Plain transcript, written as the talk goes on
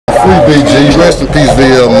Free BG, rest in peace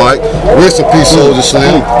VL Mike, rest in peace Soldier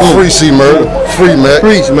Slim, free C Murder, free Mac,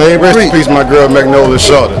 preach man, rest in peace my girl Magnolia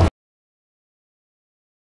Shorter.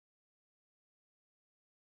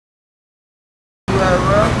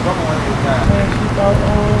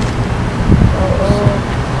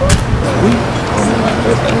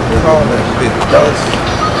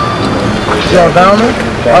 Yo, down there?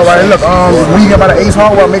 Alright, look, we get by the Ace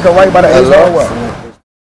Hardware, make a right by the Ace Hardware.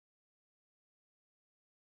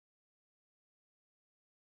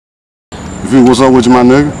 What's up with you, my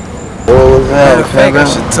nigga? What's up, I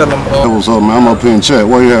should tell him. What's up, man? I'm up here in chat.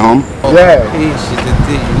 Where you at, homie? Yeah.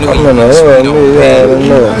 I'm in the hood,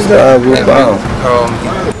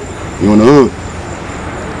 You in the hood?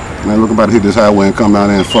 Man, look, I'm about to hit this highway and come down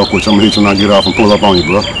there and fuck with you. I'm gonna hit you when I get off and pull up on you,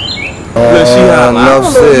 bro. Enough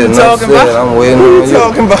said, I'm waiting on you. What you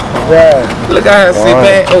talking about? Yeah. Look at her sit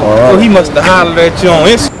back. Oh, he must have hollered at you on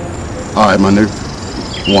Instagram. Alright, my nigga.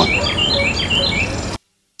 One.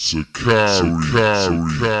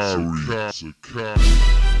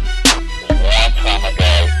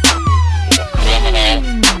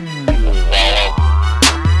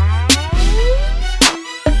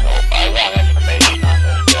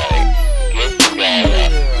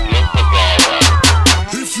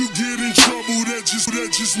 That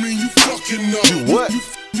just mean you fucking up. You what?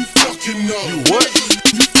 You fucking up. You what?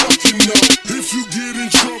 You fucking up. If you get in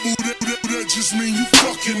trouble, that just mean you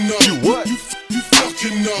fucking up. You what? You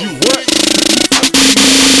fucking up. You what?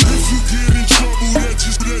 If you get in trouble, that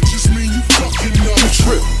just mean you fucking up. You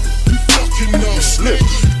trip. You fucking up. You slip.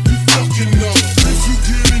 You fucking up. If you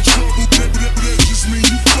get in trouble, that just mean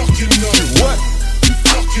you fucking up. You what? You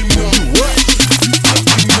fucking up. You what? You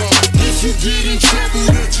fucking up. If you get in trouble,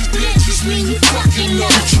 that just mean you fucking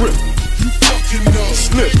up. You trip. You fucking up.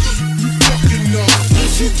 Slip. You fucking up.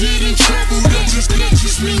 If you get in trouble, that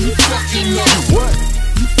just mean you fucking up. You what?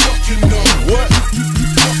 You fucking up. You what?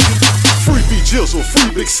 Free B Jizzle,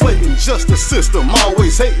 free Big Slayton, justice system,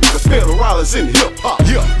 always hating. The federal is in hip hop.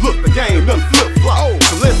 Yeah, look, the game done flip flop.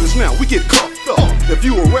 Celebrities now, we get cuffed up. If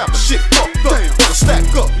you a rapper, shit fucked up. Better stack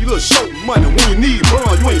up, you little show money. When you need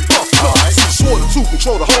bond, you ain't fucked up. See, swore to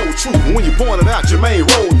control the whole truth. And when you pointed out your main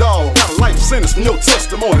road dog, got a life sentence from your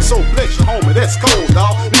testimony. So bless your homie, that's cold,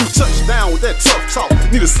 dog. You touch down with that tough talk.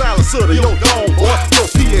 Need a silencer to your dome, boy. Your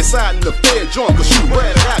PSI in the Fed joint, cause you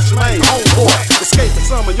ratted out your main homeboy. Escaping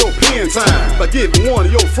some of your pen time by giving one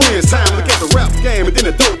of your friends time. Look at the rap game and then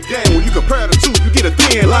the dope game. When you compare the two, you get a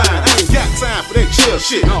thin line. I ain't got time for that chill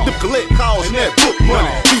shit. Them collect calls and that book money.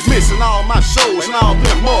 Keep missing all my shows and all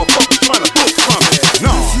them motherfuckers trying to book from me.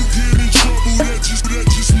 No. If you get in trouble, that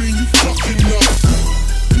just mean you fucking up.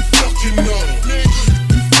 You fucking up.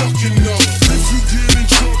 You fucking up. If you get in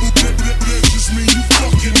trouble, that just mean you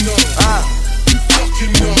fucking up. You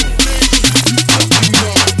fucking up. You fucking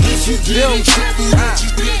up. If you get in trouble, that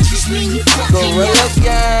just mean you fucking up. Gorilla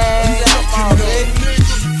gang,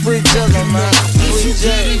 free Jizzle, man. Free J.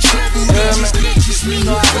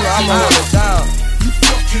 I'ma hold it down.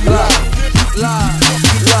 Look,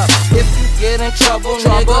 if you get in trouble,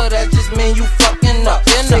 nigga, that just mean you fucking up.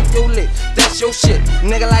 Take your lick, that's your shit.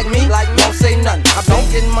 Nigga like me, won't say nothing. I been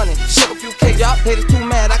getting money, ship a few K's. Y'all haters too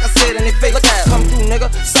mad, I can say it in their face. Come through,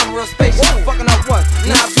 nigga, something real spacious. Fucking up one,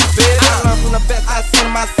 now I be big. I learned from the best I seen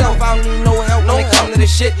myself. I don't need no help when it come to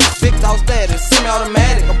this shit. Big dog status,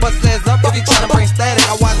 semi-automatic. I bust his ass up if he tryna bring static.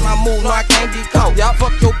 I watch my move, no I can't be caught. Y'all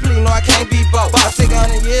fuck your plea, no I can't be bought. I take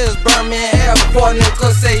 100 years, burn me in hell before a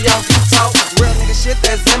nigga say y'all keep talk. Real nigga shit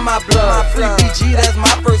that's in my blood. Free BG, that's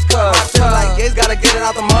my first cuz. I feel like Gates gotta get it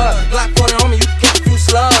out the mud. Glock 40 on me, you can catch a few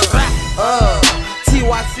slugs.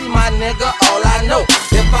 TYC, my nigga, all I know.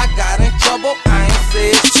 If I got in trouble, I ain't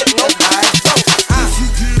said shit, no I go. If you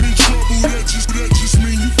get in trouble, that just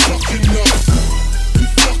mean you fucking up. You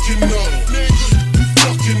fucking up. You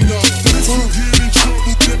fucking up. If you get in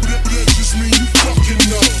trouble, that just mean you fucking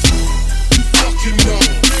up. You fucking up.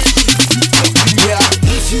 You fucking up.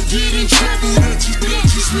 If you get in trouble, that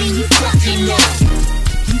just mean you fucking up.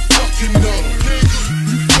 You fucking up.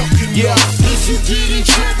 You fucking up. If you get in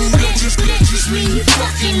trouble, that just mean you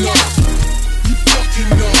fucking up. You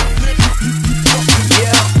fucking up.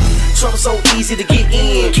 Trouble so easy to get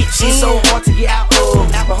in, shit so hard to get out of.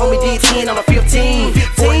 My homie did 10 on a 15.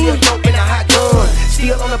 4 years dope and a hot gun.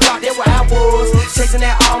 Still on the block, that's where I was. Chasing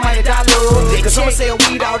that almighty dollar. Cause I'ma sell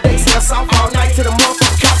weed all day, sell soft all night to the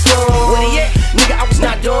motherfucking cops come. Where they at? Nigga, I was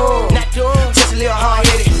not done. Just a little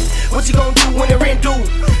hard-headed. What you gonna do when the rent due?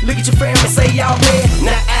 Look at your family, say y'all bad.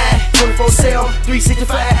 Now I 24/7,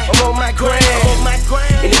 365. I'm on my grind.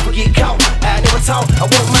 And if we get caught, I never talk. I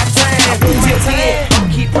want my time. Till 10, I'ma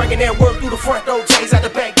keep bringing that work through the front door, J's out the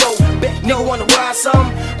back door. No wanna ride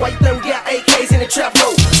some? Why you think we got AKs in the trap?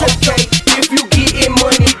 No, okay. If you getting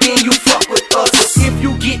money, then you fuck with us. If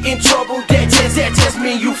you get in trouble, that just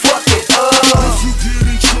mean you fucking up. If you get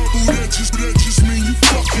in trouble, that just mean you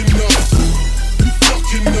fucking up. You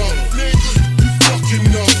fucking up, nigga. You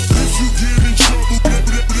fucking up. If you get in trouble, that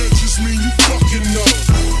just mean you fucking up.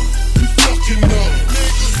 You fucking up,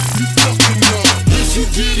 nigga. You fucking up. If you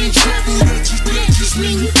get in trouble, that just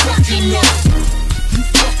mean you fucking up. You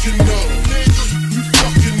fucking up, nigga. You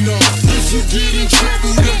fucking up. If you get in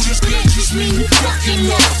trouble, that just mean you fucking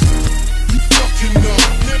up. You fucking up,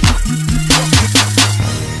 nigga.